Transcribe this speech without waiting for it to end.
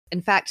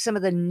In fact, some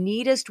of the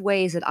neatest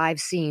ways that I've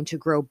seen to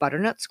grow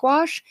butternut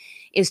squash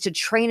is to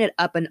train it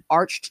up an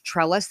arched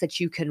trellis that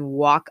you can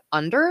walk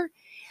under,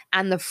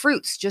 and the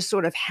fruits just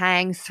sort of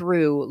hang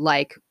through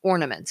like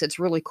ornaments. It's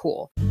really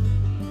cool.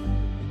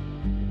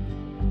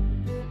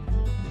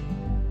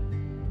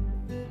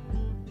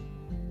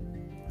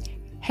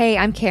 Hey,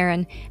 I'm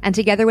Karen, and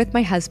together with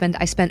my husband,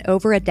 I spent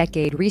over a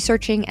decade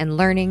researching and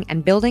learning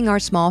and building our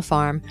small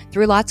farm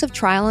through lots of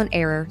trial and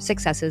error,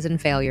 successes and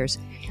failures.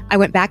 I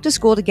went back to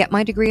school to get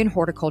my degree in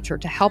horticulture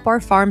to help our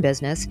farm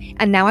business,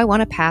 and now I want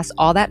to pass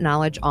all that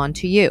knowledge on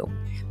to you.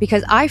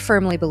 Because I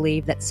firmly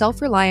believe that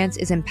self-reliance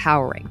is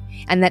empowering,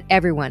 and that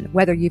everyone,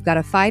 whether you've got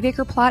a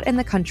 5-acre plot in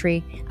the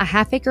country, a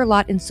half-acre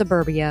lot in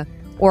suburbia,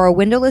 or a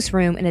windowless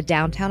room in a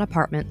downtown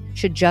apartment,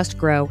 should just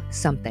grow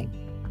something.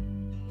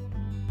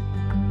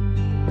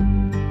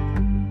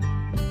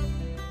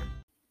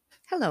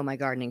 Hello, my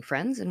gardening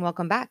friends, and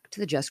welcome back to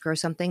the Just Grow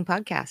Something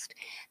podcast.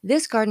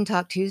 This Garden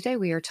Talk Tuesday,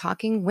 we are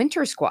talking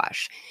winter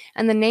squash.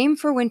 And the name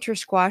for winter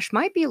squash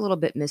might be a little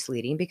bit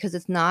misleading because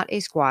it's not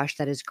a squash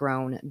that is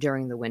grown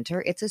during the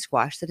winter. It's a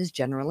squash that is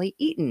generally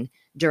eaten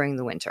during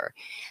the winter.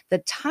 The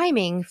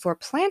timing for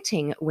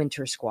planting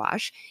winter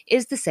squash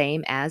is the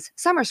same as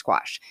summer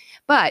squash.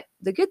 But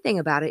the good thing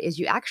about it is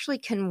you actually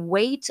can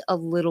wait a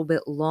little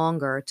bit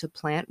longer to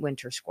plant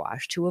winter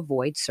squash to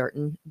avoid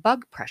certain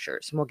bug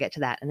pressures. And we'll get to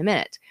that in a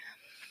minute.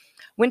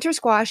 Winter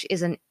squash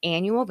is an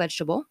annual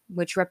vegetable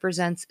which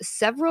represents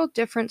several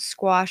different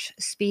squash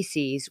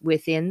species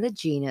within the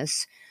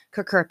genus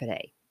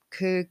Cucurbitaceae.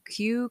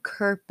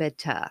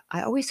 Cucurbita.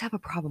 I always have a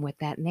problem with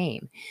that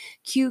name.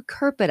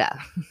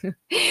 Cucurbita,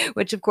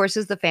 which of course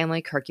is the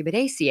family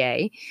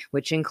Cucurbitaceae,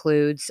 which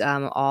includes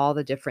all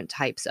the different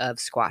types of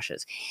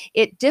squashes.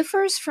 It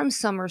differs from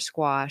summer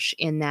squash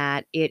in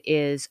that it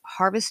is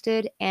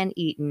harvested and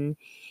eaten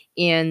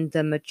in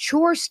the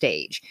mature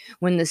stage,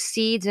 when the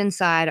seeds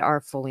inside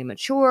are fully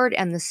matured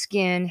and the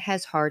skin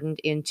has hardened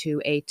into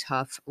a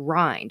tough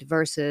rind,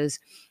 versus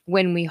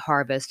when we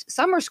harvest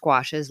summer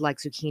squashes like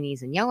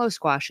zucchinis and yellow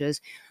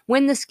squashes,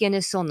 when the skin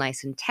is still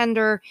nice and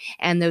tender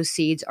and those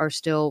seeds are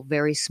still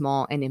very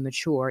small and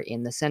immature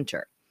in the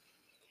center.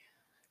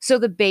 So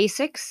the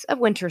basics of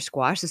winter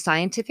squash, the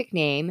scientific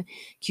name,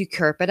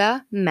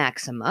 Cucurbita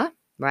maxima,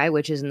 right,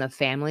 which is in the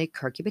family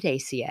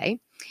Cucurbitaceae.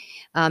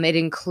 It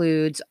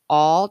includes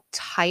all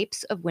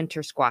types of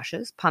winter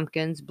squashes: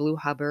 pumpkins, blue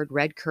Hubbard,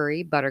 red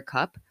curry,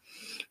 buttercup.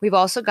 We've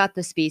also got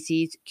the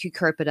species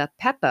Cucurbita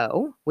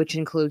pepo, which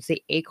includes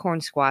the acorn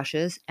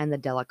squashes and the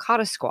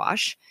delicata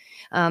squash.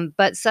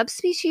 But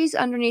subspecies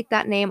underneath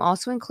that name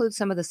also include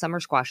some of the summer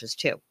squashes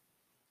too.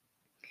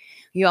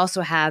 You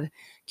also have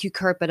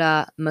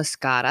Cucurbita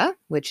muscata,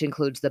 which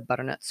includes the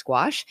butternut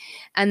squash.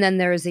 And then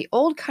there is the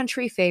old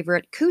country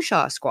favorite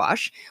cushaw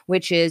squash,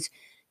 which is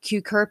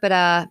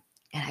Cucurbita,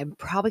 and I'm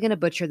probably going to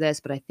butcher this,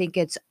 but I think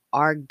it's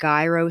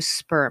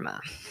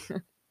Argyrosperma.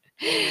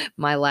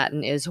 My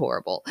Latin is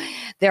horrible.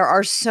 There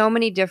are so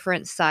many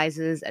different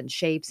sizes and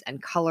shapes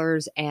and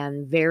colors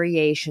and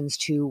variations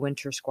to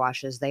winter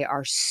squashes. They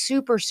are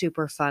super,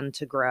 super fun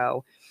to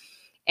grow.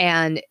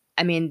 And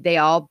I mean, they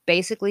all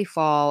basically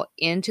fall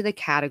into the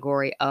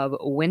category of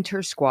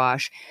winter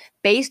squash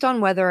based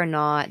on whether or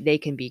not they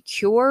can be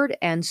cured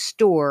and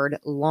stored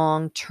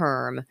long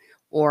term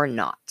or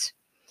not.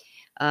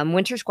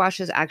 Winter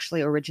squashes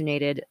actually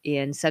originated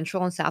in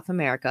Central and South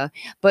America,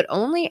 but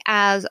only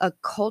as a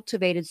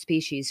cultivated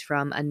species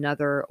from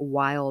another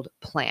wild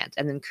plant.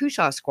 And then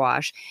cushaw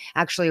squash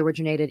actually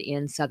originated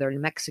in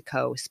southern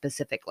Mexico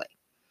specifically.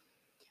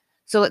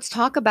 So let's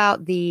talk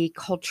about the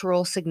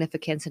cultural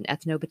significance and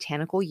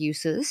ethnobotanical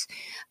uses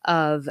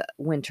of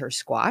winter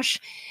squash.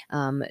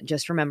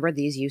 Just remember,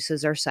 these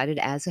uses are cited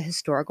as a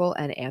historical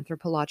and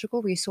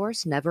anthropological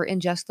resource. Never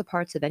ingest the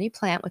parts of any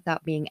plant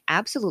without being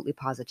absolutely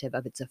positive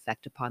of its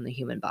effect upon the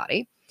human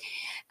body.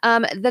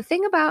 The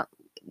thing about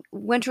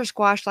winter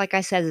squash, like I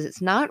said, is it's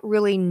not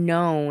really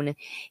known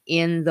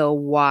in the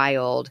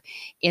wild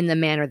in the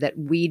manner that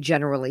we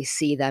generally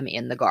see them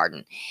in the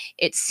garden.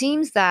 It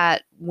seems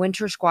that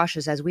winter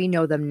squashes, as we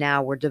know them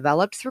now, were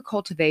developed through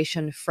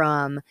cultivation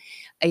from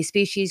a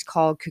species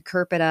called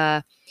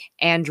Cucurbita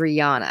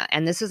andreyana.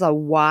 And this is a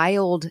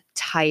wild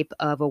type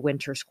of a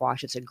winter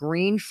squash. It's a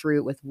green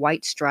fruit with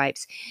white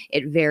stripes.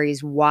 It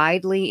varies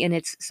widely in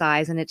its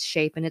size and its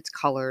shape and its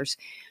colors.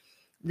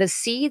 The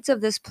seeds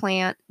of this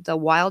plant, the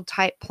wild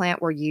type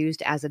plant, were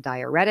used as a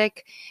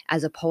diuretic,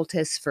 as a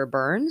poultice for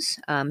burns.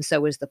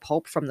 So is the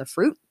pulp from the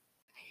fruit,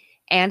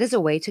 and as a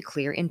way to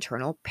clear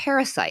internal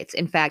parasites.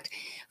 In fact,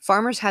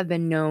 farmers have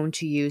been known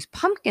to use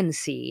pumpkin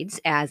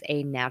seeds as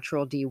a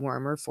natural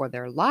dewormer for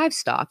their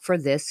livestock for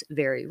this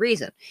very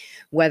reason.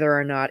 Whether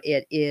or not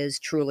it is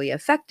truly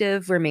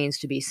effective remains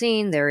to be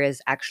seen. There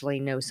is actually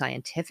no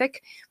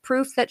scientific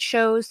proof that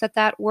shows that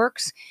that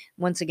works.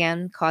 Once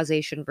again,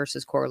 causation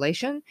versus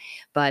correlation.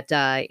 But,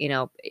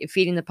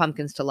 feeding the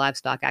pumpkins to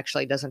livestock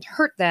actually doesn't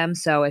hurt them.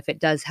 So if it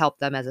does help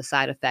them as a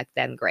side effect,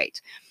 then great.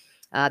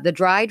 The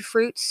dried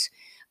fruits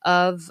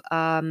of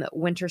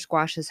winter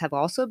squashes have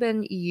also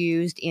been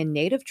used in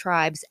native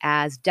tribes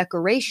as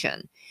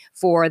decoration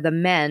for the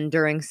men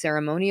during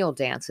ceremonial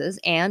dances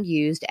and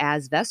used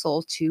as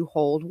vessels to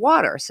hold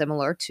water,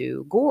 similar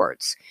to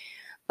gourds.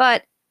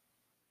 But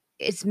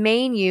its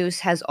main use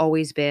has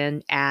always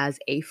been as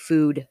a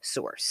food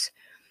source.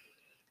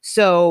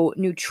 So,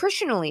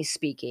 nutritionally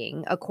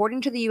speaking,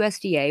 according to the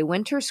USDA,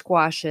 winter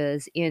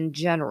squashes in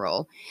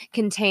general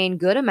contain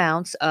good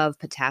amounts of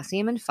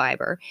potassium and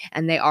fiber,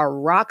 and they are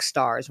rock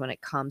stars when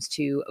it comes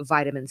to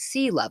vitamin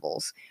C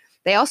levels.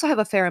 They also have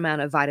a fair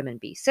amount of vitamin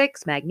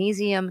B6,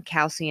 magnesium,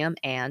 calcium,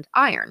 and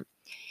iron.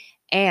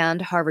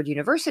 And Harvard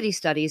University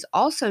studies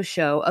also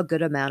show a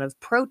good amount of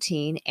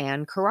protein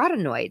and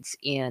carotenoids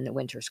in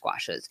winter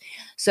squashes.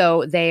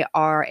 So they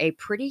are a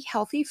pretty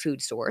healthy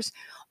food source,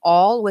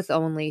 all with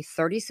only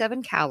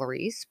 37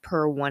 calories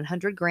per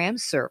 100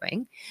 grams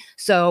serving.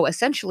 So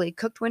essentially,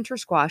 cooked winter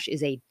squash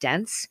is a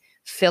dense,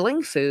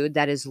 filling food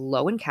that is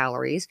low in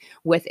calories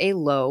with a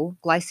low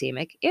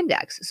glycemic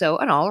index. So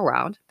an all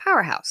around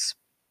powerhouse.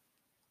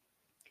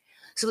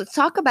 So let's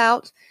talk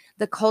about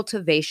the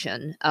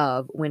cultivation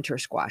of winter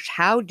squash.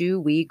 How do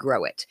we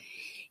grow it?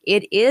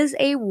 It is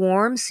a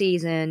warm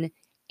season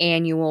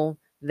annual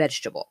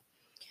vegetable.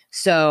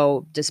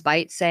 So,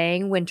 despite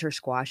saying winter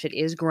squash, it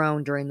is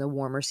grown during the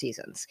warmer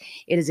seasons.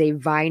 It is a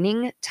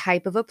vining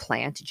type of a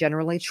plant,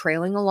 generally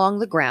trailing along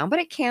the ground, but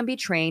it can be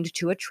trained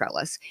to a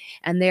trellis.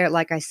 And there,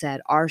 like I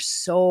said, are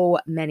so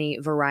many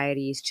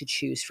varieties to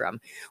choose from.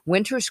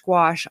 Winter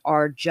squash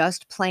are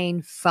just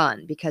plain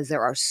fun because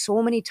there are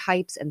so many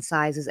types and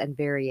sizes and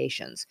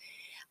variations.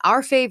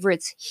 Our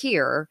favorites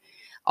here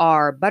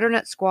are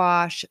butternut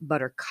squash,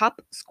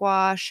 buttercup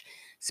squash,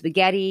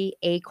 spaghetti,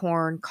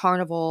 acorn,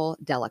 carnival,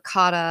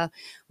 delicata,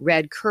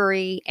 red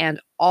curry,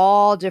 and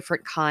all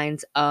different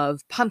kinds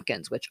of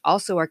pumpkins, which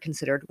also are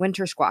considered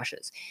winter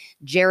squashes.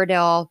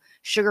 Gerardelle,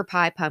 sugar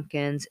pie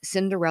pumpkins,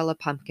 Cinderella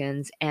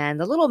pumpkins, and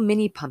the little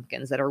mini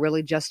pumpkins that are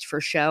really just for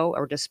show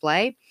or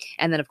display.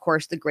 And then, of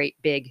course, the great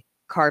big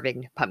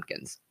carving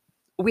pumpkins.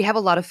 We have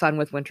a lot of fun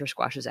with winter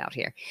squashes out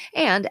here.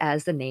 And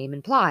as the name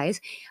implies,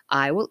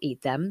 I will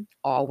eat them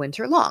all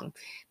winter long.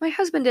 My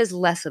husband is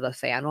less of a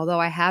fan,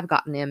 although I have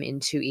gotten him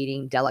into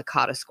eating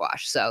delicata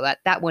squash, so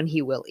that one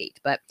he will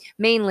eat. But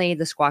mainly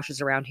the squashes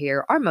around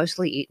here are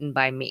mostly eaten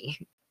by me.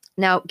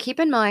 Now, keep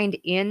in mind,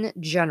 in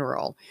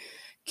general,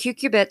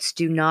 cucurbits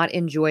do not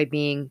enjoy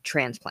being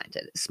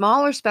transplanted.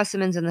 Smaller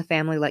specimens in the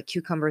family, like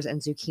cucumbers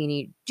and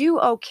zucchini, do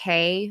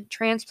okay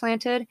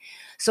transplanted,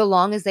 so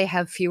long as they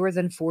have fewer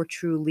than 4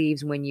 true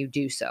leaves when you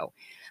do so.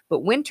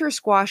 But winter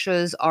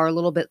squashes are a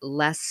little bit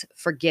less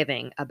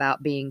forgiving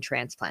about being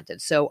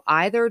transplanted. So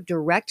either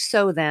direct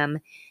sow them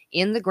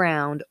in the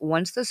ground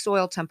once the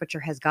soil temperature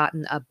has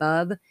gotten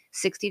above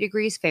 60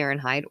 degrees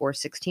Fahrenheit or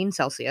 16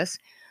 Celsius,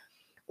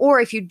 or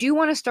if you do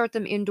want to start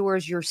them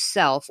indoors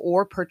yourself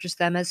or purchase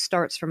them as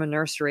starts from a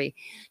nursery,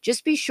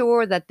 just be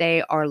sure that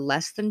they are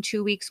less than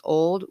 2 weeks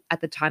old at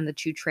the time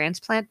that you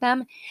transplant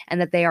them and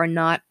that they are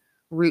not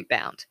root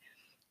bound.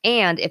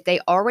 And if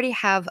they already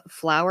have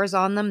flowers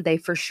on them, they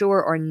for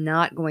sure are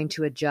not going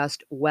to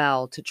adjust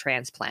well to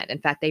transplant. In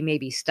fact, they may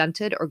be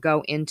stunted or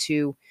go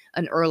into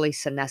an early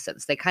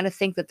senescence. They kind of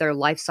think that their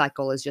life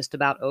cycle is just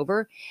about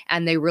over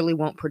and they really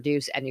won't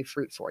produce any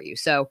fruit for you.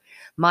 So,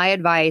 my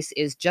advice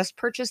is just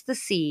purchase the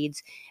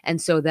seeds and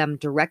sow them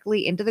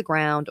directly into the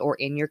ground or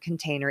in your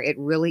container. It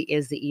really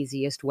is the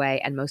easiest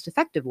way and most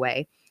effective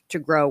way to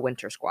grow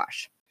winter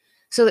squash.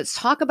 So let's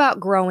talk about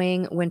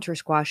growing winter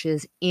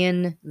squashes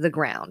in the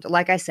ground.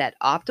 Like I said,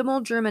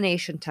 optimal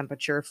germination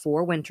temperature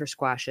for winter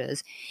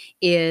squashes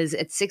is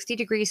at 60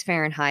 degrees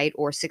Fahrenheit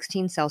or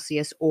 16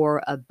 Celsius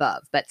or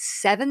above, but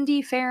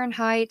 70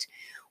 Fahrenheit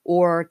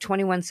or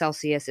 21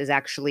 Celsius is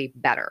actually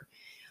better.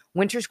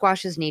 Winter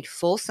squashes need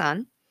full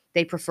sun.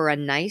 They prefer a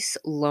nice,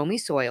 loamy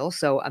soil,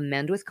 so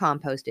amend with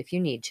compost if you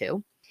need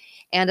to,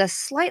 and a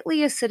slightly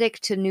acidic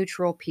to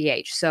neutral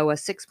pH. So a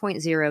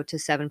 6.0 to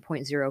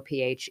 7.0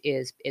 pH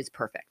is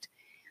perfect.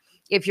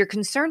 If you're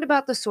concerned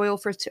about the soil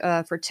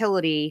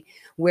fertility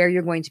where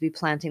you're going to be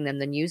planting them,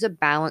 then use a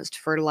balanced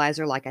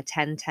fertilizer like a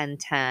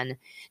 10-10-10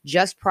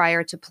 just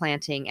prior to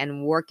planting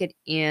and work it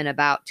in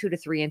about 2 to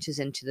 3 inches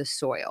into the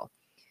soil.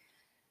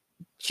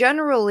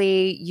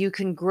 Generally, you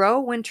can grow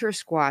winter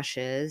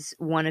squashes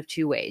one of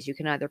two ways. You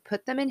can either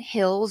put them in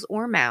hills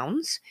or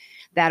mounds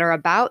that are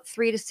about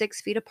 3 to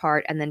 6 feet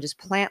apart and then just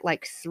plant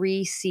like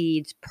 3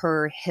 seeds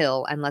per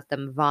hill and let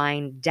them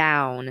vine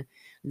down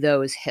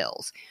those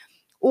hills.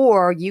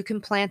 Or you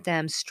can plant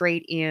them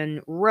straight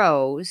in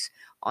rows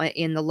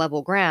in the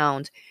level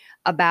ground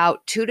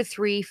about 2 to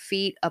 3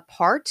 feet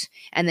apart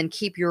and then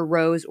keep your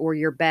rows or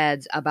your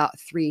beds about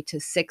 3 to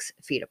 6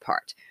 feet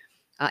apart.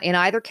 In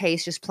either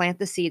case, just plant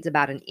the seeds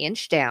about an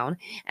inch down,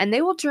 and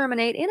they will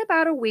germinate in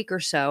about a week or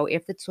so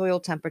if the soil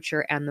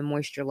temperature and the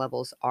moisture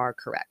levels are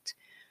correct.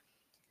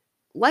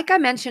 Like I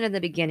mentioned in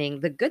the beginning,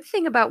 the good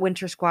thing about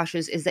winter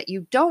squashes is that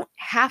you don't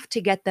have to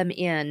get them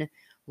in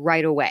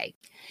right away.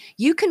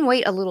 You can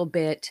wait a little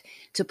bit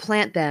to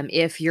plant them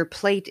if your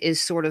plate is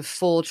sort of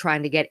full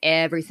trying to get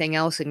everything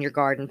else in your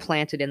garden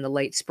planted in the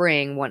late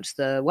spring once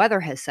the weather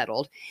has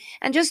settled,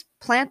 and just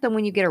plant them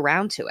when you get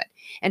around to it.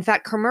 In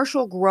fact,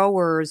 commercial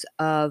growers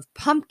of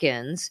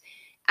pumpkins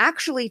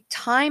actually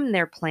time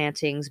their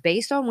plantings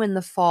based on when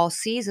the fall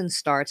season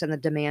starts and the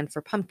demand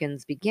for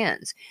pumpkins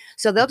begins.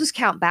 So they'll just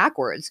count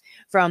backwards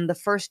from the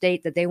first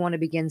date that they want to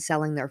begin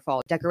selling their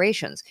fall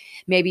decorations,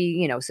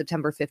 maybe,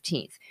 September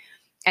 15th,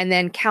 and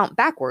then count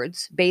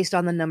backwards based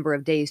on the number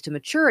of days to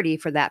maturity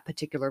for that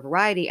particular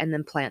variety and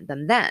then plant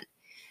them then.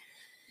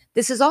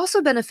 This is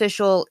also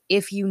beneficial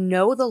if you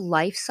know the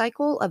life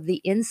cycle of the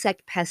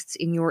insect pests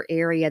in your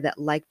area that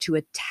like to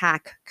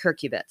attack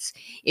curcubits.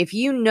 If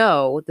you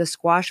know the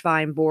squash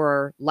vine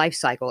borer life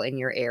cycle in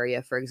your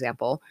area, for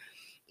example,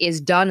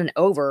 is done and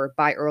over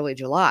by early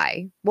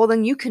July, well,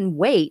 then you can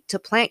wait to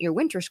plant your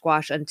winter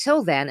squash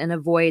until then and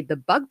avoid the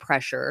bug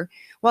pressure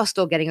while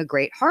still getting a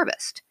great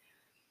harvest.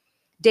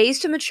 Days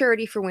to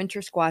maturity for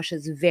winter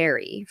squashes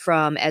vary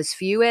from as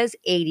few as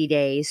 80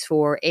 days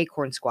for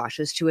acorn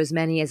squashes to as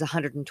many as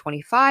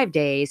 125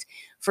 days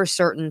for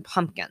certain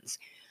pumpkins.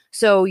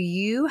 So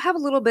you have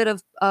a little bit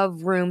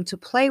of room to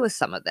play with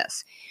some of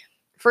this.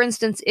 For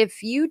instance,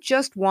 if you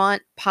just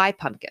want pie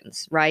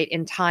pumpkins, right,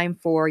 in time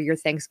for your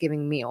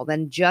Thanksgiving meal,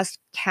 then just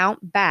count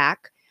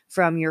back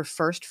from your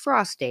first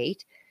frost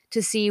date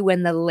to see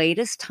when the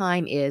latest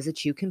time is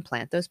that you can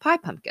plant those pie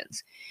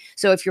pumpkins.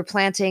 So if you're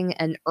planting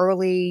an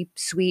early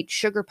sweet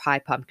sugar pie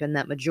pumpkin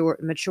that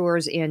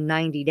matures in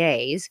 90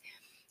 days,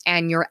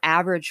 and your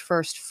average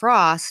first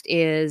frost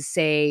is,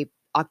 say,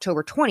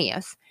 October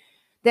 20th,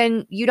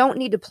 then you don't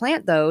need to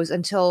plant those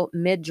until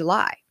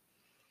mid-July.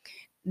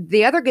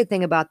 The other good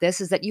thing about this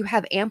is that you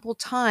have ample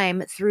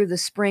time through the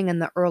spring and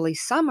the early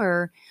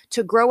summer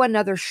to grow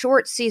another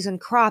short season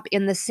crop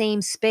in the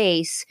same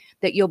space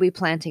that you'll be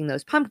planting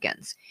those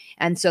pumpkins.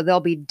 And so they'll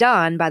be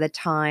done by the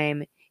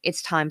time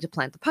it's time to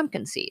plant the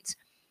pumpkin seeds.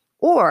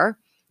 Or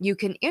you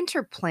can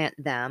interplant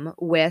them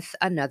with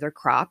another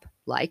crop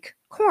like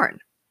corn.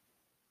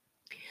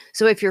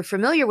 So if you're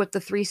familiar with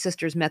the Three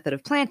Sisters method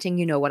of planting,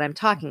 you know what I'm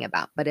talking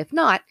about. But if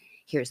not,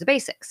 here's the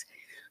basics.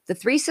 The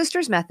Three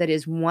Sisters method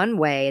is one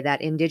way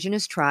that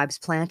indigenous tribes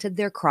planted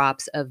their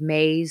crops of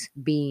maize,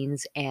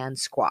 beans, and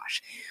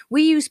squash.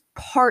 We use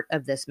part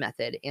of this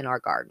method in our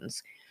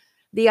gardens.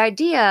 The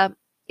idea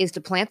is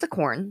to plant the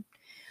corn,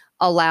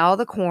 allow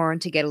the corn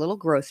to get a little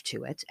growth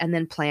to it, and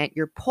then plant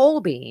your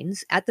pole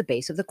beans at the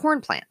base of the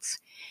corn plants.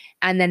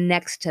 And then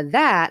next to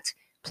that,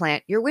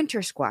 plant your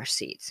winter squash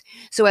seeds.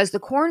 So as the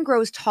corn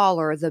grows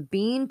taller, the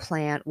bean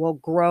plant will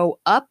grow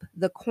up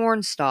the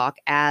corn stalk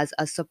as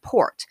a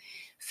support,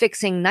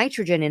 fixing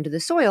nitrogen into the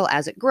soil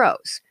as it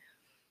grows.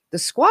 The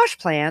squash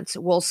plants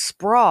will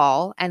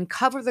sprawl and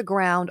cover the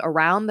ground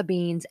around the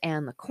beans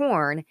and the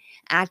corn,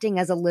 acting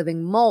as a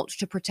living mulch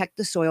to protect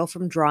the soil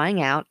from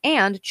drying out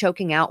and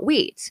choking out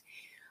weeds.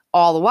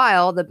 All the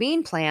while, the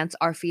bean plants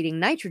are feeding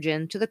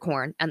nitrogen to the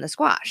corn and the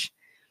squash.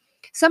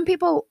 Some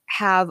people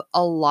have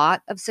a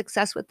lot of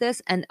success with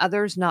this and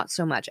others not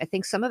so much. I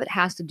think some of it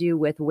has to do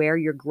with where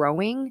you're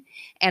growing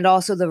and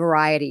also the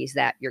varieties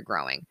that you're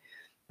growing.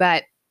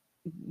 But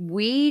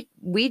we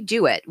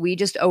do it. We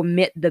just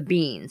omit the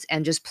beans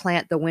and just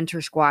plant the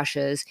winter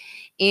squashes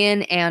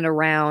in and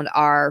around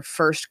our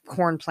first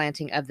corn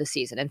planting of the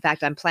season. In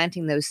fact, I'm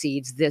planting those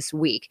seeds this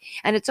week,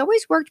 and it's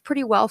always worked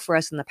pretty well for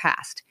us in the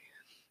past.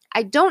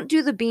 I don't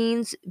do the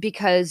beans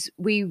because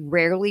we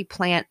rarely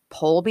plant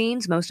pole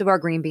beans. Most of our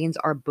green beans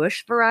are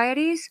bush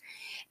varieties.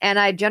 And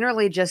I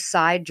generally just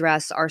side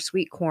dress our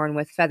sweet corn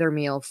with feather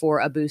meal for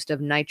a boost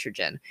of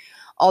nitrogen.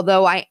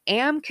 Although I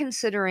am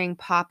considering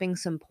popping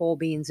some pole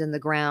beans in the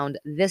ground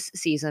this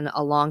season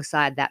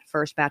alongside that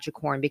first batch of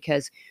corn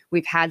because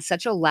we've had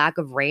such a lack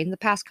of rain the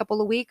past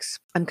couple of weeks.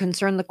 I'm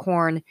concerned the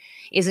corn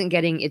isn't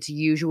getting its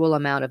usual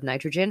amount of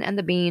nitrogen, and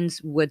the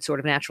beans would sort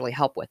of naturally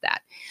help with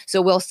that.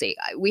 So we'll see.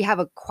 We have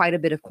quite a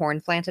bit of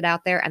corn planted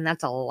out there, and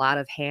that's a lot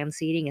of hand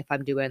seeding if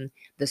I'm doing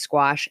the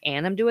squash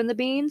and I'm doing the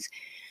beans.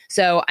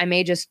 So I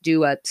may just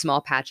do a small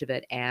patch of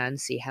it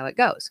and see how it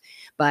goes.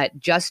 But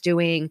just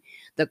doing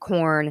the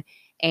corn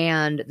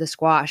and the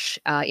squash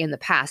in the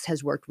past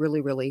has worked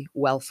really, really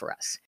well for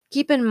us.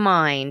 Keep in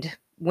mind,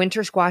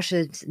 winter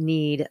squashes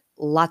need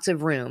lots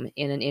of room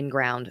in an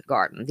in-ground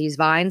garden. These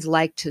vines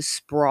like to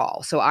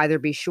sprawl, so either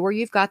be sure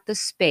you've got the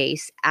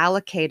space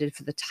allocated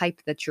for the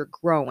type that you're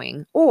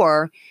growing,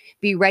 or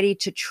be ready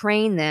to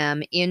train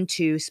them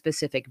into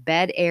specific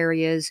bed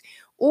areas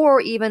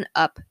or even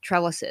up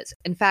trellises.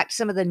 In fact,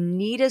 some of the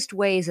neatest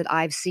ways that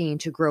I've seen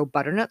to grow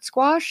butternut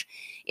squash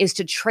is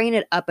to train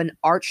it up an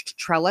arched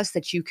trellis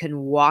that you can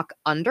walk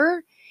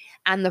under,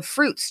 and the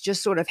fruits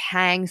just sort of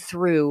hang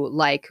through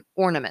like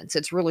ornaments.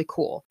 It's really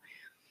cool.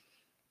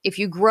 If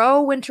you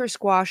grow winter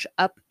squash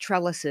up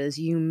trellises,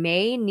 you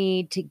may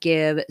need to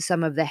give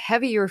some of the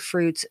heavier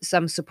fruits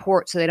some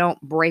support so they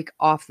don't break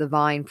off the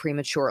vine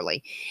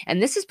prematurely.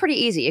 And this is pretty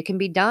easy. It can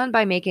be done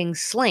by making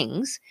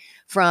slings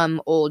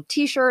from old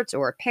t-shirts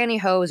or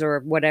pantyhose or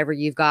whatever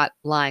you've got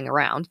lying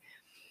around.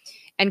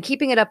 And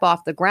keeping it up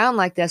off the ground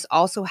like this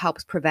also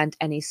helps prevent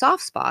any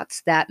soft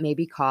spots that may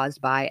be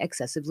caused by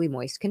excessively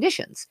moist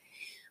conditions.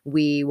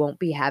 We won't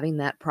be having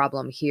that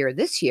problem here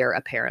this year,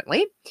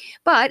 apparently.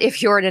 But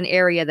if you're in an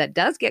area that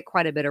does get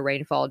quite a bit of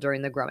rainfall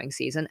during the growing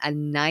season, a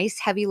nice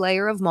heavy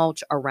layer of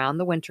mulch around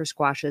the winter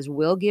squashes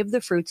will give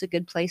the fruits a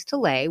good place to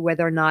lay where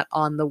they're not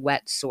on the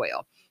wet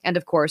soil. And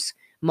of course,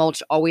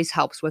 mulch always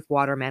helps with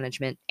water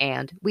management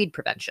and weed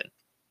prevention.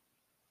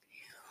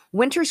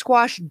 Winter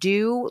squash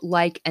do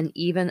like an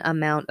even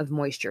amount of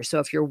moisture. So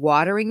if you're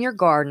watering your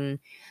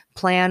garden,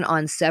 plan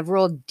on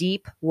several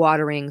deep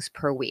waterings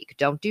per week.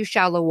 Don't do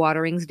shallow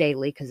waterings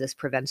daily because this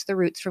prevents the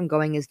roots from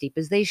going as deep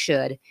as they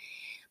should.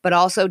 But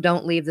also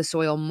don't leave the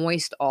soil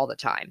moist all the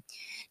time.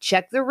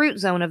 Check the root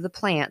zone of the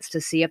plants to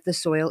see if the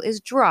soil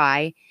is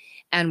dry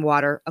and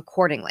water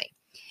accordingly.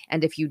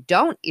 And if you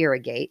don't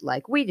irrigate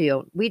like we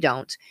don't,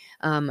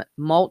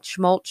 mulch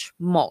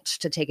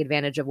to take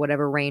advantage of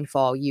whatever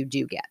rainfall you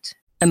do get.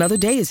 Another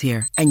day is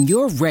here, and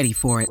you're ready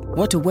for it.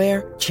 What to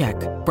wear? Check.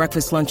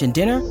 Breakfast, lunch, and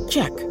dinner?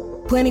 Check.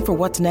 Planning for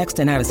what's next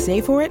and how to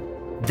save for it?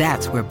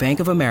 That's where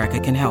Bank of America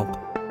can help.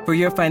 For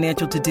your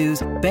financial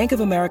to-dos, Bank of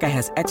America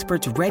has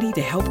experts ready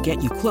to help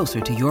get you closer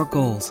to your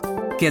goals.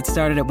 Get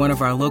started at one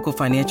of our local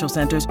financial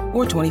centers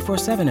or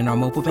 24/7 in our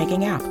mobile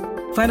banking app.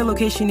 Find a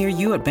location near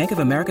you at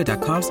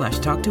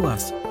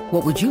bankofamerica.com/talktous.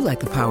 What would you like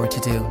the power to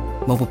do?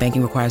 Mobile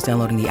banking requires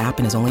downloading the app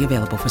and is only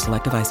available for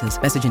select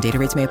devices. Message and data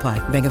rates may apply.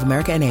 Bank of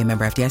America N.A.,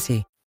 member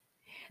FDIC.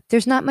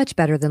 There's not much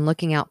better than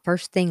looking out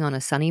first thing on a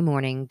sunny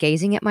morning,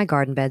 gazing at my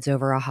garden beds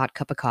over a hot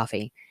cup of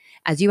coffee.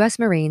 As U.S.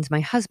 Marines, my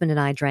husband and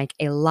I drank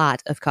a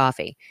lot of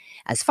coffee.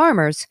 As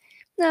farmers,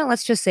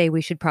 let's just say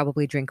we should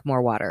probably drink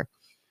more water.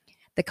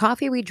 The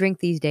coffee we drink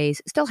these days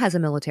still has a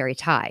military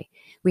tie.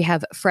 We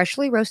have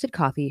freshly roasted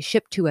coffee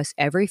shipped to us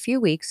every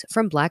few weeks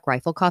from Black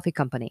Rifle Coffee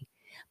Company.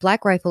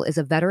 Black Rifle is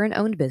a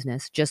veteran-owned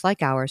business, just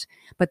like ours,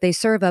 but they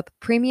serve up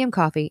premium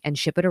coffee and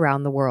ship it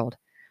around the world.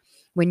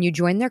 When you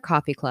join their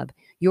coffee club,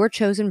 your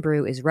chosen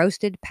brew is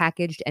roasted,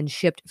 packaged, and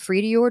shipped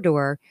free to your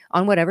door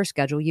on whatever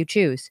schedule you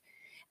choose.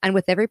 And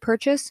with every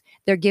purchase,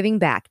 they're giving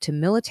back to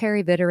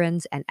military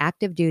veterans and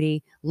active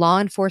duty,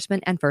 law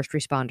enforcement, and first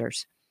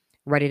responders.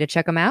 Ready to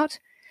check them out?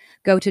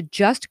 Go to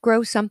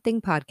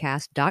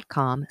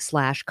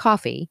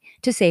justgrowsomethingpodcast.com/coffee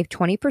to save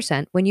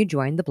 20% when you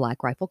join the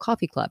Black Rifle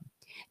Coffee Club.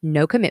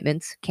 No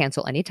commitments,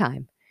 cancel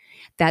anytime.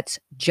 That's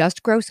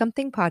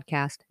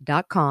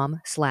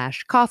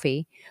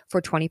justgrowsomethingpodcast.com/coffee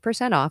for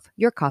 20% off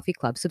your coffee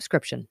club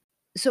subscription.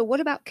 So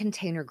what about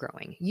container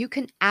growing? You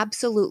can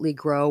absolutely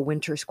grow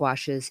winter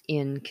squashes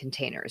in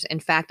containers. In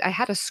fact, I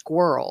had a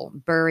squirrel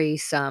bury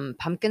some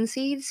pumpkin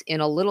seeds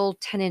in a little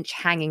 10-inch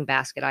hanging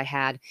basket I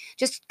had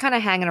just kind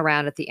of hanging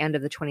around at the end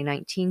of the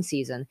 2019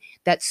 season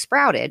that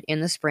sprouted in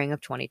the spring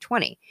of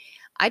 2020.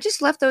 I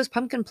just left those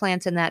pumpkin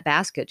plants in that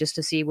basket just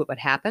to see what would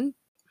happen.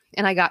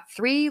 And I got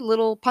 3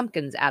 little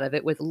pumpkins out of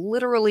it with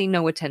literally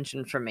no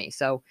attention from me.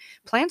 So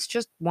plants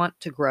just want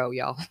to grow,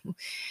 y'all.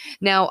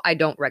 Now, I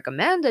don't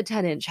recommend a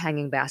 10-inch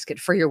hanging basket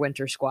for your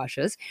winter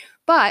squashes,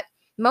 but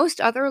most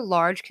other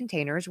large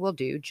containers will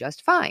do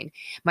just fine.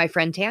 My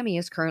friend Tammy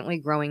is currently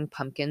growing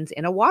pumpkins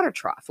in a water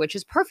trough, which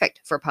is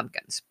perfect for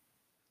pumpkins.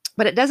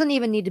 But it doesn't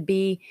even need to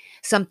be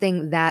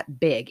something that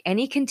big.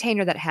 Any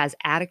container that has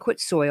adequate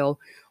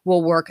soil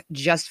will work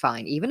just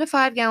fine, even a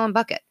 5-gallon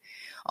bucket.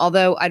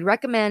 Although I'd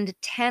recommend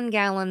 10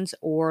 gallons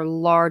or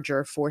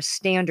larger for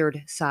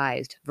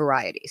standard-sized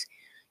varieties.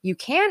 You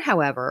can,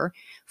 however,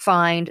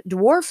 find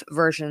dwarf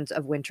versions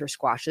of winter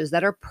squashes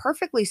that are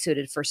perfectly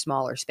suited for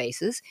smaller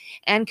spaces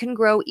and can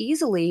grow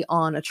easily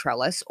on a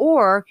trellis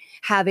or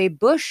have a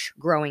bush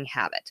growing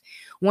habit.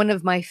 One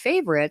of my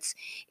favorites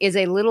is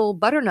a little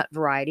butternut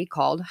variety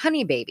called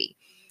Honey Baby.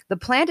 The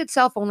plant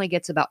itself only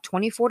gets about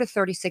 24 to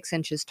 36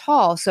 inches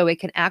tall, so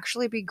it can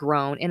actually be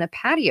grown in a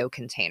patio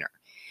container.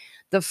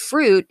 The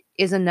fruit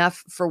is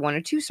enough for 1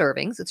 or 2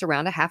 servings. It's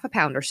around a half a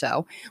pound or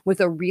so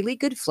with a really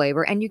good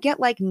flavor. And you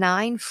get like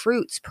 9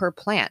 fruits per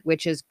plant,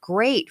 which is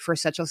great for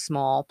such a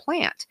small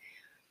plant.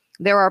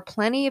 There are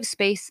plenty of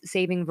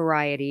space-saving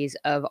varieties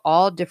of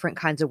all different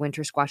kinds of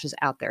winter squashes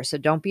out there. So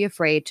don't be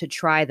afraid to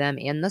try them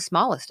in the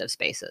smallest of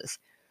spaces.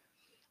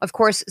 Of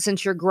course,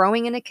 since you're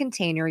growing in a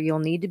container, you'll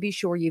need to be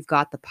sure you've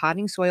got the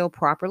potting soil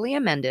properly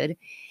amended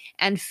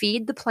and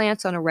feed the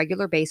plants on a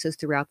regular basis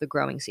throughout the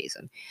growing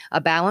season.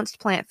 A balanced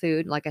plant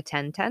food like a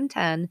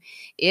 10-10-10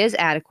 is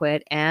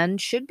adequate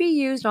and should be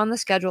used on the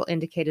schedule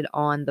indicated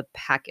on the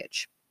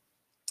package.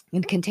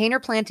 And container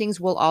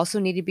plantings will also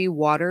need to be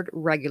watered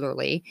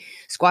regularly.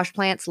 Squash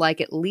plants like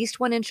at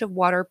least 1 inch of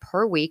water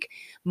per week,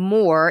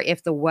 more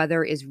if the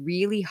weather is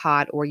really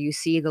hot or you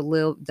see the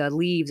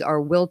leaves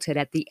are wilted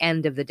at the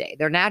end of the day.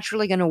 They're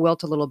naturally going to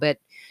wilt a little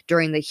bit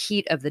during the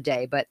heat of the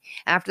day, but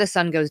after the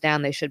sun goes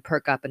down, they should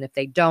perk up. And if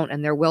they don't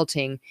and they're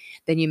wilting,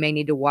 then you may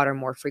need to water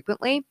more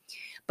frequently.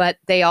 But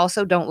they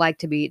also don't like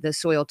the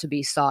soil to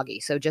be soggy.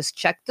 So just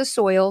check the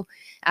soil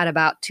at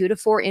about 2 to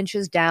 4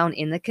 inches down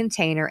in the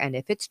container. And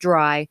if it's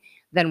dry,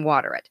 then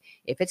water it.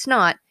 If it's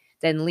not,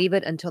 then leave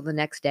it until the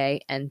next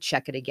day and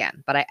check it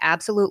again. But I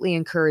absolutely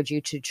encourage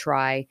you to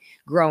try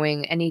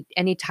growing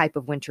any type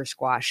of winter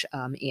squash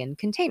in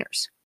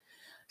containers.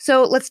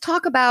 So let's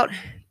talk about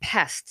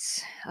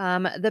pests.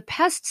 The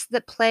pests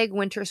that plague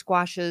winter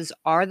squashes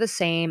are the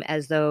same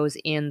as those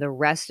in the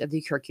rest of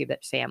the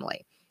cucurbit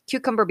family.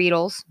 Cucumber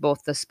beetles,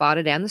 both the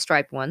spotted and the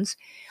striped ones,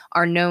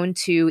 are known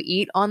to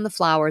eat on the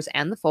flowers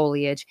and the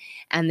foliage,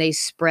 and they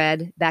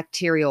spread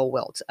bacterial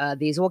wilt.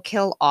 These will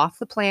kill off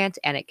the plant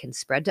and it can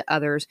spread to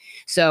others.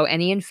 So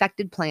any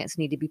infected plants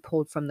need to be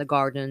pulled from the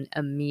garden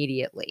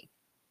immediately.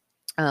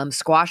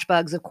 Squash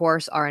bugs, of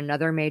course, are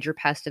another major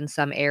pest in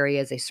some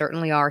areas. They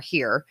certainly are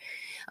here.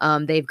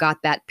 They've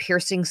got that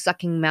piercing,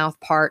 sucking mouth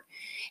part,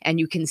 and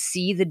you can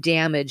see the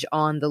damage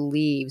on the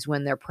leaves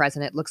when they're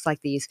present. It looks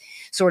like these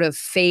sort of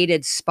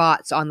faded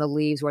spots on the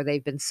leaves where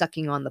they've been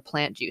sucking on the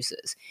plant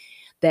juices.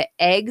 The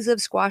eggs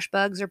of squash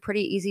bugs are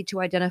pretty easy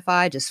to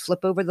identify. Just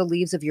flip over the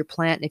leaves of your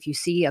plant, and if you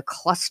see a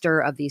cluster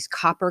of these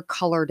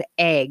copper-colored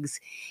eggs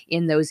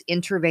in those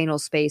interveinal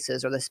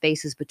spaces or the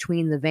spaces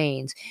between the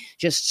veins,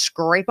 just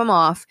scrape them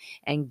off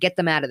and get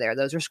them out of there.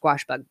 Those are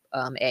squash bug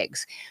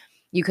eggs.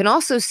 You can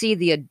also see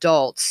the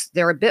adults.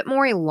 They're a bit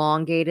more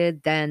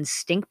elongated than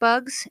stink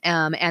bugs,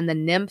 and the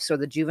nymphs or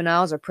the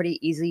juveniles are pretty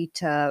easy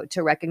to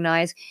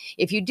recognize.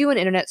 If you do an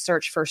internet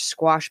search for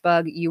squash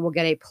bug, you will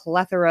get a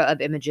plethora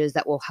of images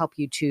that will help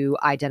you to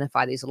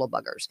identify these little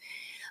buggers.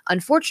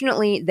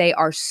 Unfortunately, they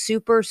are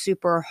super,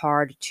 super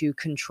hard to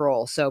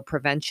control, so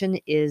prevention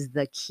is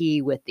the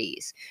key with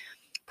these.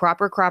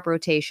 Proper crop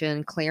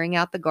rotation, clearing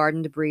out the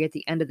garden debris at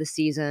the end of the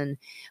season,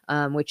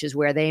 which is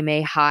where they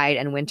may hide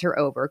and winter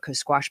over, because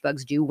squash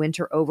bugs do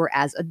winter over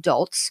as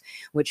adults,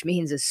 which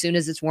means as soon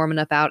as it's warm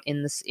enough out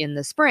in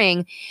the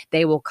spring,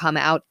 they will come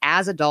out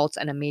as adults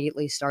and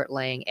immediately start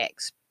laying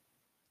eggs.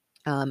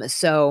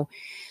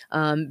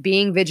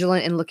 Being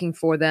vigilant and looking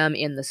for them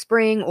in the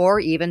spring, or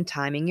even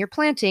timing your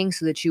planting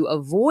so that you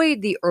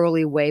avoid the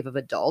early wave of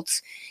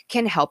adults,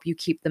 can help you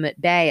keep them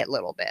at bay a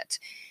little bit.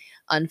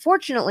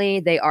 Unfortunately,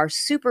 they are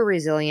super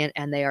resilient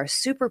and they are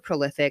super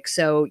prolific,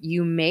 so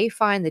you may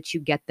find that you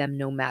get them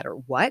no matter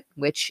what,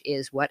 which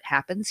is what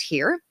happens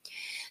here.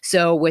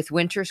 So with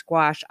winter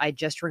squash, I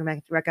just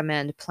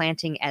recommend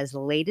planting as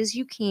late as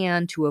you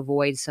can to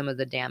avoid some of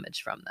the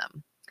damage from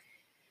them.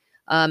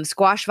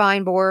 Squash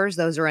vine borers,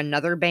 those are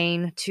another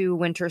bane to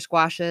winter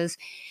squashes.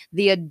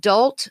 The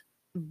adult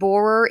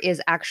borer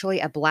is actually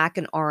a black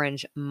and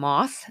orange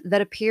moth that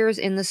appears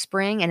in the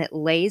spring, and it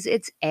lays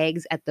its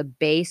eggs at the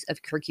base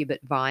of cucurbit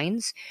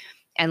vines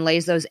and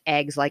lays those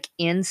eggs like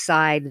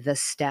inside the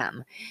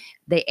stem.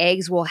 The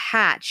eggs will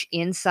hatch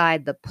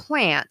inside the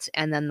plant,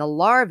 and then the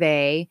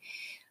larvae,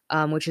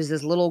 which is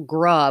this little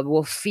grub,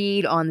 will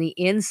feed on the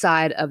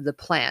inside of the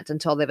plant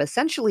until they've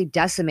essentially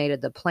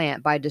decimated the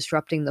plant by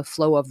disrupting the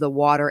flow of the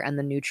water and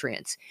the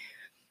nutrients.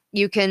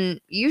 You can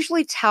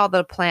usually tell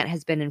the plant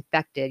has been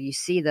infected. You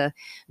see the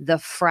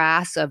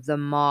frass of the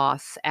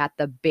moth at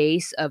the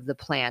base of the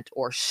plant,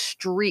 or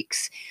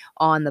streaks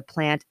on the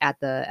plant at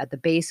the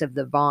base of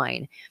the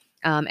vine.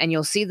 And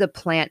you'll see the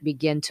plant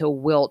begin to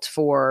wilt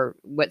for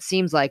what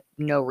seems like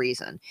no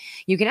reason.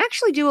 You can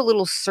actually do a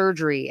little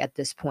surgery at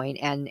this point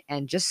and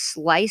just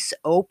slice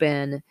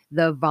open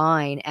the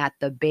vine at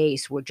the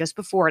base just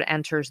before it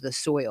enters the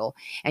soil.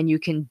 And you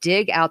can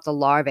dig out the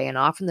larvae, and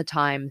often the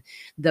time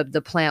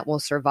the plant will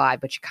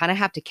survive, but you kind of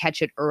have to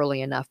catch it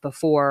early enough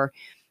before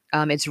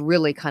it's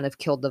really kind of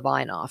killed the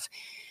vine off.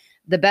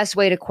 The best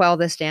way to quell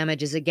this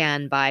damage is,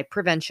 again, by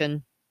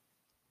prevention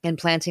and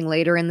planting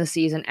later in the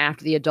season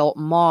after the adult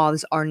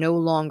moths are no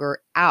longer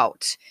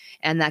out,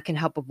 and that can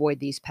help avoid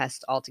these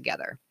pests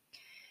altogether.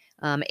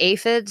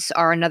 Aphids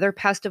are another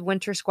pest of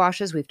winter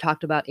squashes. We've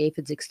talked about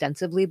aphids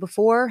extensively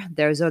before.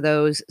 Those are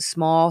those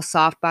small,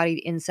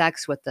 soft-bodied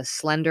insects with the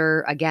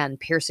slender, again,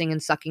 piercing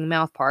and sucking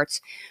mouth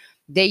parts.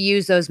 They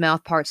use those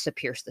mouth parts to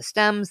pierce the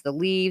stems, the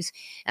leaves,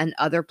 and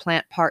other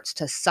plant parts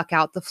to suck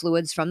out the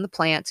fluids from the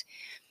plant.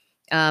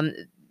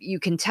 You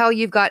can tell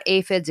you've got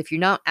aphids if you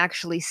don't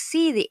actually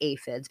see the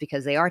aphids,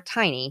 because they are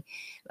tiny.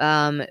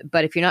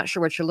 But if you're not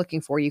sure what you're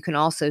looking for, you can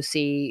also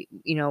see,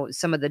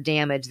 some of the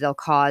damage they'll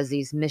cause: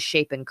 these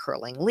misshapen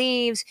curling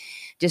leaves,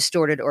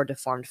 distorted or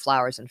deformed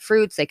flowers and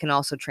fruits. They can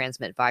also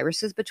transmit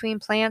viruses between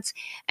plants,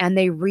 and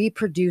they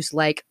reproduce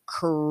like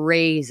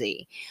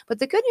crazy. But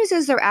the good news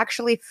is they're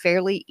actually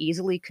fairly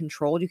easily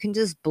controlled. You can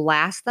just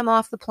blast them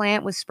off the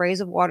plant with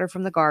sprays of water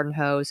from the garden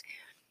hose.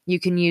 You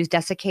can use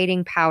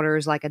desiccating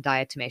powders like a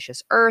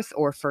diatomaceous earth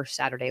or First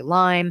Saturday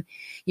lime.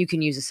 You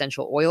can use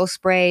essential oil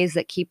sprays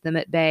that keep them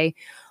at bay.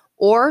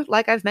 Or,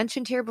 like I've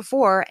mentioned here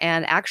before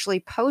and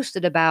actually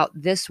posted about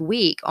this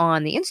week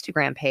on the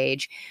Instagram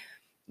page,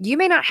 you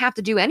may not have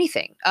to do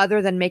anything other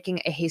than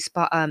making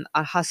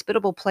a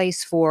hospitable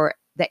place for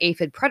the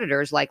aphid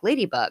predators like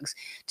ladybugs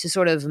to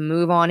sort of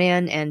move on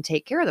in and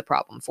take care of the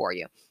problem for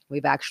you.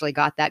 We've actually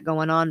got that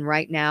going on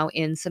right now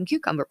in some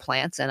cucumber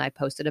plants, and I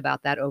posted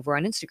about that over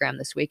on Instagram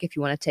this week if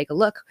you want to take a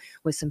look,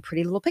 with some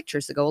pretty little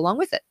pictures to go along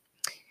with it.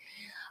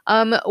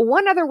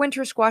 One other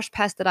winter squash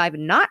pest that I've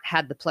not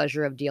had the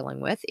pleasure of dealing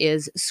with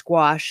is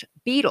squash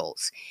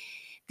beetles.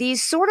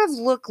 These sort of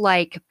look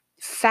like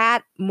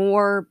fat,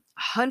 more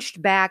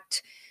hunched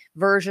backed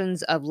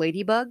versions of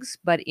ladybugs,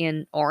 but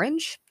in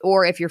orange.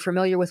 Or if you're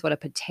familiar with what a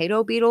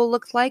potato beetle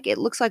looks like, it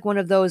looks like one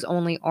of those,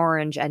 only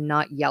orange and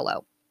not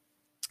yellow.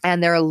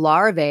 And their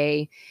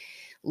larvae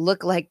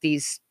look like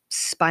these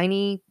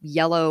spiny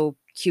yellow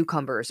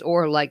cucumbers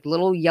or like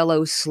little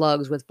yellow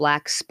slugs with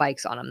black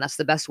spikes on them. That's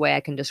the best way I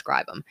can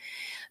describe them.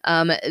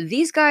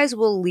 These guys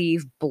will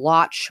leave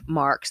blotch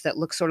marks that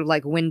look sort of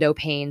like window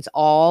panes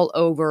all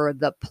over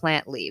the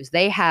plant leaves.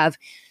 They have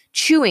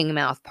chewing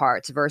mouth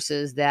parts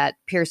versus that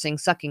piercing,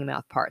 sucking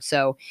mouth part.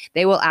 So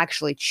they will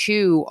actually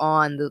chew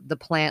on the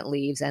plant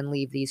leaves and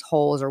leave these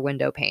holes or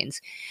window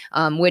panes,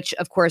 which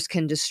of course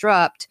can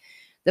disrupt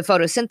the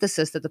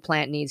photosynthesis that the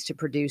plant needs to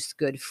produce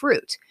good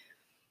fruit.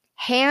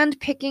 Hand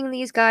picking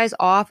these guys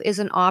off is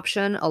an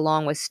option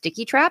along with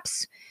sticky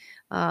traps.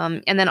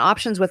 And then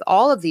options with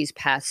all of these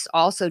pests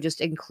also just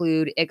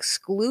include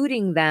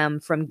excluding them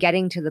from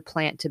getting to the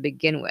plant to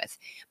begin with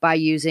by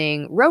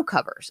using row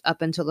covers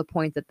up until the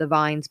point that the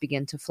vines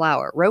begin to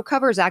flower. Row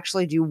covers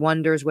actually do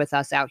wonders with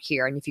us out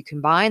here. And if you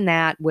combine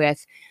that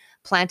with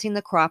planting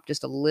the crop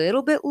just a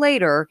little bit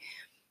later,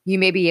 you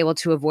may be able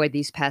to avoid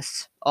these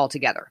pests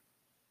altogether.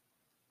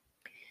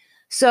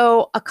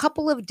 So, a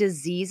couple of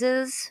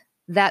diseases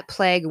that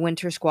plague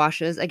winter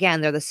squashes.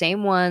 Again, they're the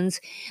same ones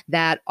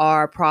that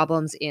are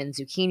problems in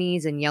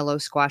zucchinis and yellow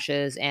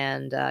squashes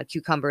and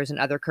cucumbers and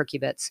other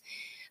cucurbits.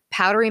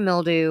 Powdery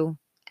mildew,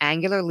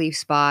 angular leaf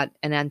spot,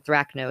 and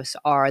anthracnose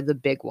are the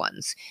big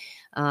ones.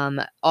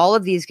 All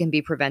of these can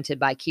be prevented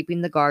by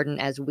keeping the garden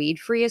as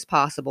weed-free as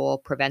possible,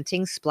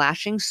 preventing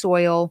splashing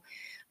soil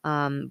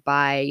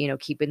by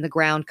keeping the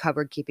ground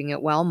covered, keeping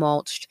it well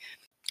mulched.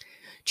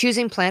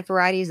 Choosing plant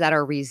varieties that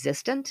are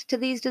resistant to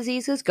these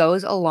diseases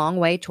goes a long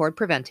way toward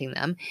preventing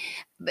them.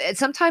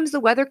 Sometimes the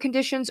weather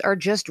conditions are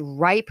just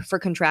ripe for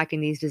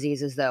contracting these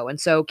diseases, though. And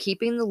so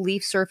keeping the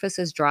leaf surface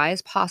as dry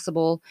as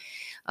possible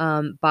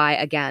by,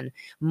 again,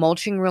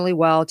 mulching really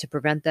well to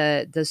prevent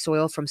the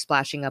soil from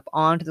splashing up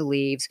onto the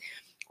leaves,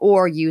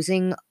 or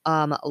using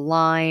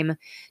lime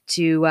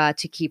to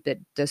keep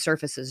the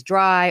surfaces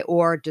dry,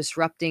 or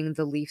disrupting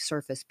the leaf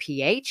surface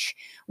pH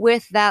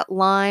with that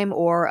lime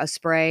or a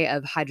spray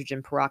of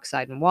hydrogen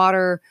peroxide and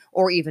water,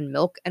 or even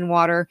milk and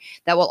water.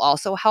 That will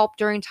also help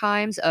during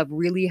times of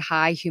really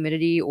high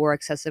humidity or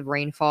excessive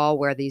rainfall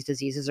where these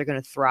diseases are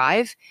going to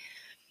thrive.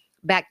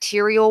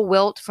 Bacterial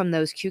wilt from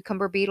those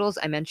cucumber beetles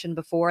I mentioned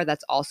before,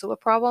 that's also a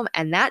problem.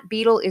 And that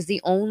beetle is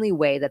the only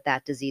way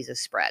that disease is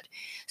spread.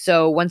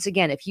 So once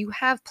again, if you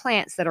have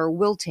plants that are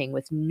wilting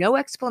with no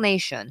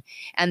explanation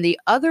and the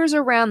others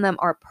around them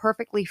are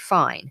perfectly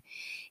fine,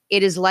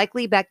 it is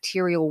likely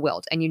bacterial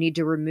wilt, and you need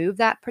to remove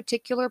that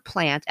particular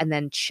plant and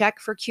then check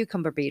for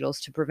cucumber beetles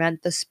to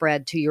prevent the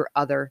spread to your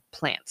other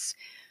plants.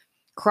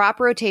 Crop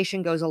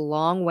rotation goes a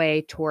long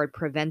way toward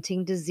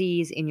preventing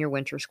disease in your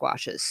winter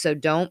squashes. So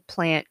don't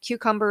plant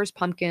cucumbers,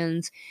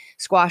 pumpkins,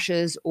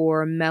 squashes,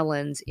 or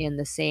melons in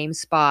the same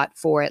spot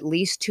for at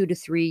least 2 to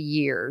 3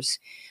 years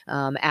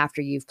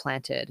after you've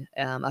planted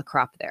a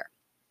crop there.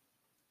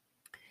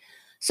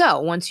 So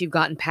once you've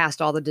gotten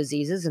past all the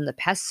diseases and the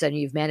pests and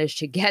you've managed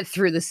to get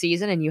through the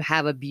season and you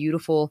have a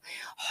beautiful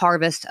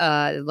harvest,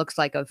 it looks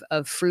like,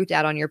 of fruit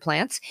out on your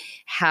plants,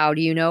 how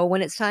do you know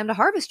when it's time to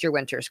harvest your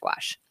winter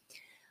squash?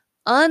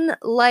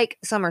 Unlike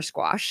summer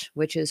squash,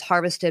 which is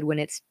harvested when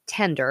it's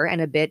tender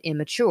and a bit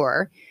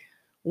immature,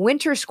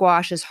 winter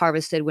squash is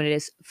harvested when it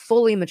is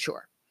fully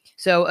mature.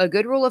 So a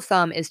good rule of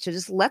thumb is to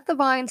just let the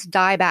vines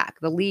die back.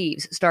 The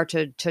leaves start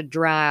to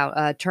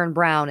turn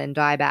brown and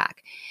die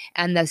back.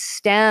 And the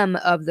stem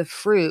of the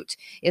fruit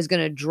is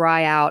going to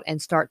dry out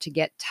and start to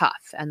get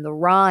tough. And the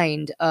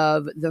rind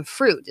of the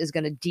fruit is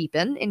going to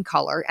deepen in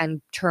color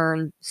and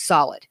turn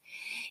solid.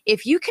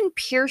 If you can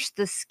pierce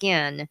the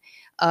skin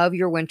of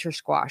your winter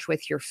squash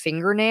with your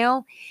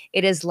fingernail,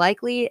 it is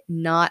likely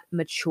not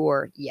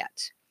mature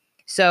yet.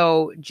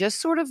 So just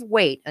sort of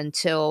wait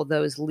until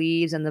those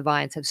leaves and the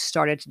vines have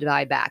started to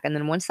die back. And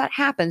then once that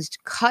happens,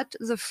 cut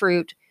the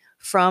fruit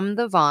from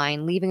the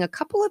vine, leaving a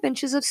couple of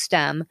inches of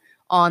stem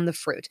on the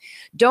fruit.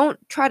 Don't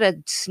try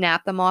to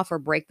snap them off or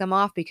break them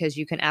off, because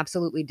you can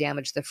absolutely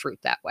damage the fruit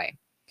that way.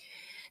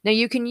 Now,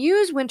 you can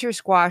use winter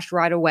squash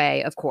right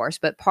away, of course,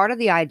 but part of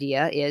the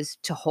idea is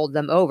to hold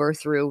them over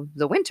through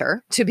the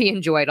winter to be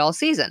enjoyed all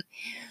season.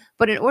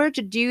 But in order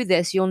to do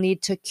this, you'll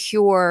need to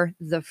cure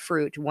the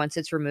fruit once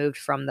it's removed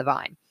from the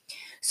vine.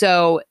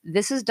 So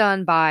this is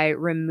done by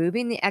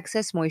removing the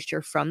excess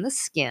moisture from the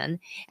skin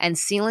and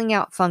sealing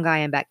out fungi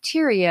and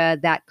bacteria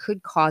that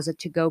could cause it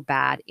to go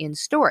bad in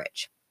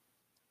storage.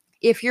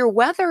 If your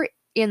weather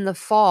in the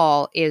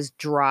fall is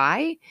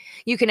dry,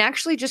 you can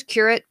actually just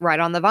cure it right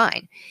on the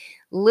vine.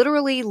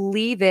 Literally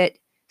leave it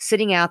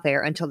sitting out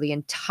there until the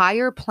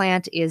entire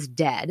plant is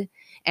dead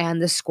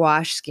and the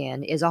squash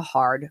skin is a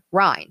hard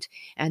rind.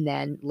 And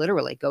then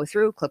literally go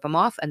through, clip them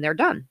off, and they're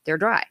done. They're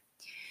dry.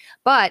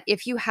 But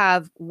if you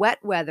have wet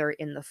weather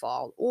in the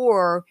fall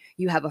or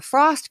you have a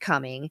frost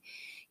coming,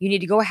 you need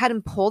to go ahead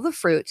and pull the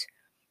fruit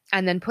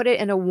and then put it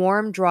in a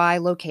warm, dry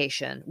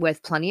location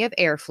with plenty of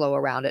airflow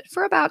around it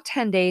for about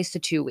 10 days to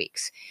 2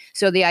 weeks.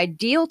 So the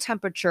ideal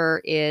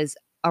temperature is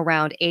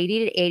around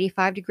 80 to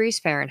 85 degrees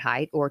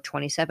Fahrenheit or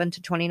 27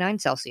 to 29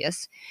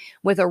 Celsius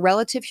with a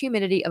relative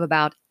humidity of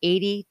about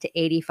 80 to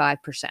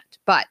 85%.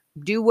 But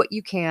do what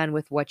you can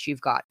with what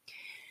you've got.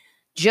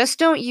 Just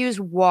don't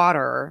use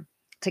water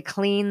to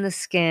clean the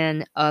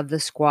skin of the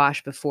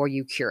squash before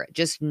you cure it.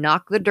 Just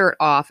knock the dirt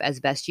off as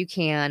best you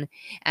can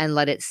and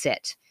let it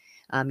sit.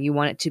 You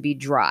want it to be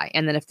dry.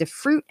 And then if the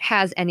fruit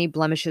has any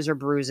blemishes or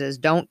bruises,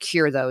 don't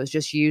cure those.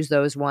 Just use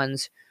those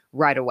ones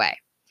right away.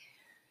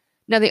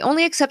 Now, the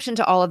only exception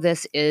to all of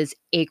this is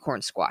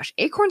acorn squash.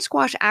 Acorn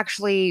squash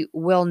actually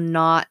will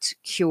not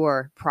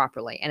cure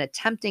properly, and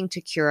attempting to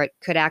cure it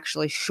could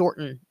actually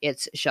shorten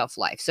its shelf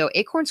life. So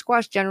acorn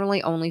squash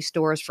generally only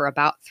stores for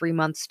about 3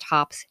 months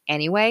tops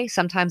anyway,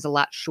 sometimes a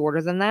lot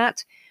shorter than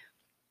that.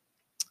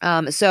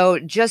 So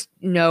just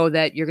know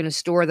that you're going to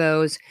store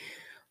those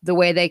the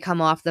way they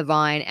come off the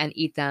vine and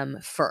eat them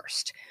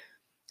first.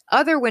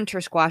 Other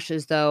winter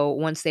squashes, though,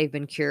 once they've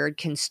been cured,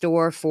 can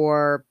store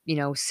for,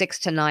 6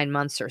 to 9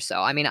 months or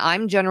so. I mean,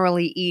 I'm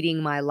generally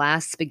eating my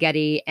last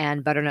spaghetti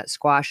and butternut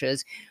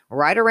squashes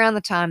right around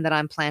the time that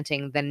I'm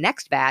planting the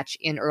next batch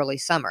in early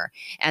summer.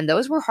 And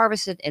those were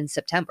harvested in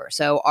September.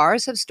 So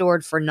ours have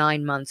stored for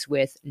 9 months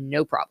with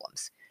no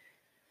problems.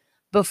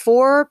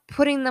 Before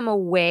putting them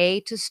away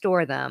to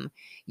store them,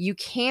 you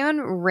can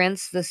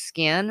rinse the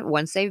skin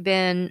once they've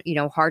been,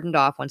 hardened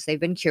off, once they've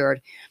been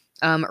cured.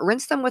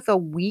 Rinse them with a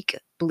weak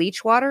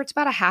bleach water. It's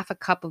about a half a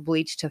cup of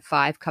bleach to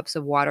 5 cups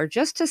of water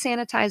just to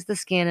sanitize the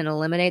skin and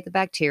eliminate the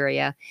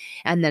bacteria,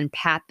 and then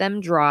pat them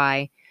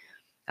dry.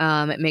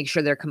 Make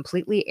sure they're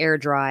completely air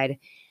dried,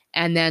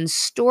 and then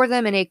store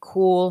them in a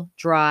cool,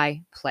 dry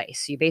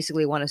place. You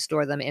basically want to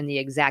store them in the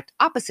exact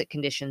opposite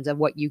conditions of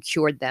what you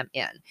cured them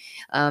in.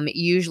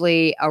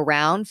 Usually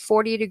around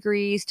 40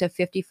 degrees to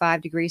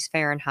 55 degrees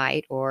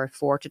Fahrenheit or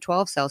 4 to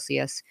 12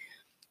 Celsius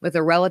with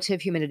a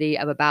relative humidity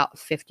of about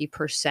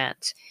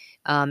 50%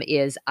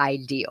 is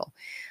ideal.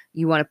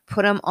 You want to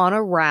put them on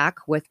a rack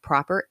with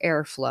proper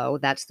airflow.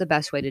 That's the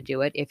best way to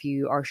do it. If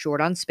you are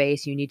short on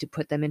space, you need to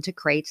put them into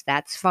crates.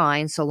 That's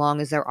fine, so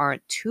long as there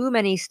aren't too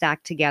many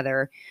stacked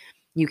together.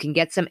 You can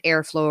get some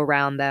airflow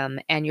around them,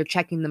 and you're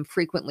checking them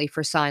frequently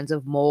for signs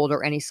of mold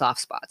or any soft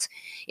spots.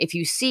 If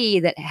you see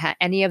that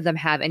any of them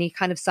have any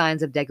kind of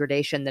signs of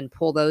degradation, then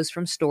pull those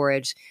from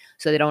storage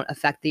so they don't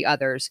affect the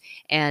others,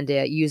 and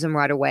use them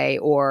right away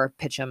or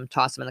pitch them,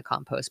 toss them in the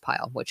compost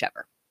pile,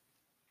 whichever.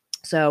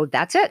 So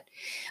that's it.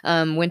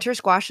 Winter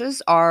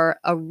squashes are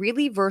a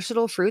really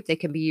versatile fruit. They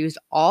can be used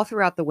all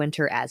throughout the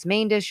winter as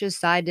main dishes,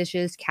 side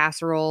dishes,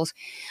 casseroles.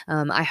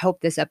 I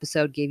hope this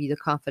episode gave you the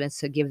confidence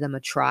to give them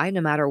a try,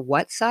 no matter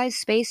what size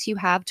space you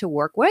have to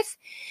work with.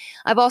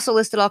 I've also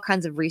listed all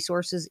kinds of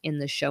resources in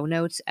the show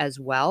notes as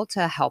well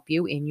to help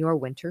you in your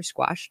winter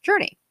squash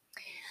journey.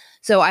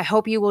 So I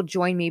hope you will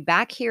join me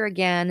back here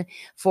again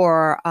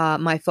for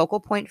my Focal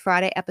Point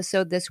Friday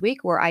episode this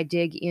week, where I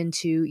dig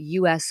into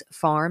U.S.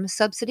 farm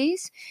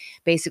subsidies,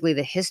 basically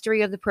the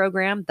history of the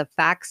program, the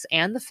facts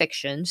and the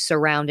fiction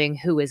surrounding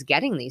who is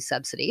getting these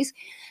subsidies,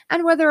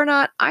 and whether or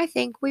not I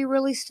think we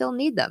really still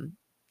need them.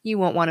 You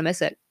won't want to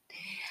miss it.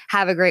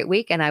 Have a great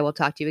week, and I will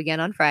talk to you again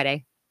on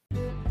Friday.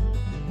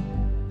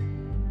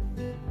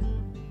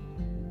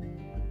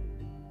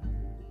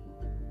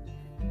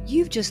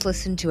 You've just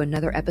listened to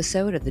another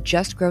episode of the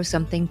Just Grow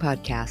Something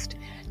podcast.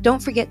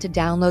 Don't forget to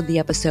download the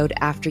episode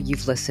after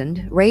you've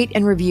listened, rate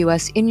and review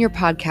us in your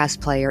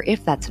podcast player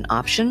if that's an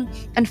option,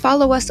 and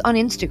follow us on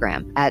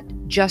Instagram at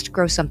Just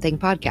Grow Something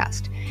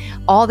Podcast.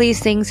 All these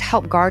things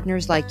help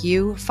gardeners like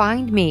you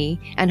find me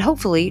and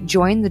hopefully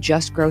join the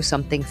Just Grow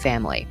Something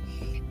family.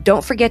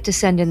 Don't forget to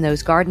send in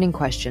those gardening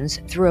questions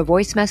through a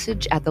voice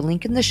message at the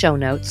link in the show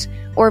notes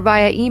or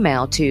via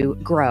email to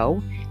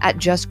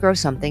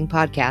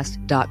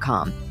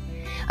grow@justgrowsomethingpodcast.com.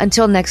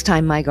 Until next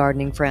time, my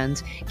gardening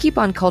friends, keep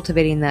on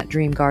cultivating that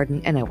dream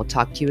garden, and I will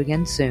talk to you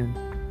again soon.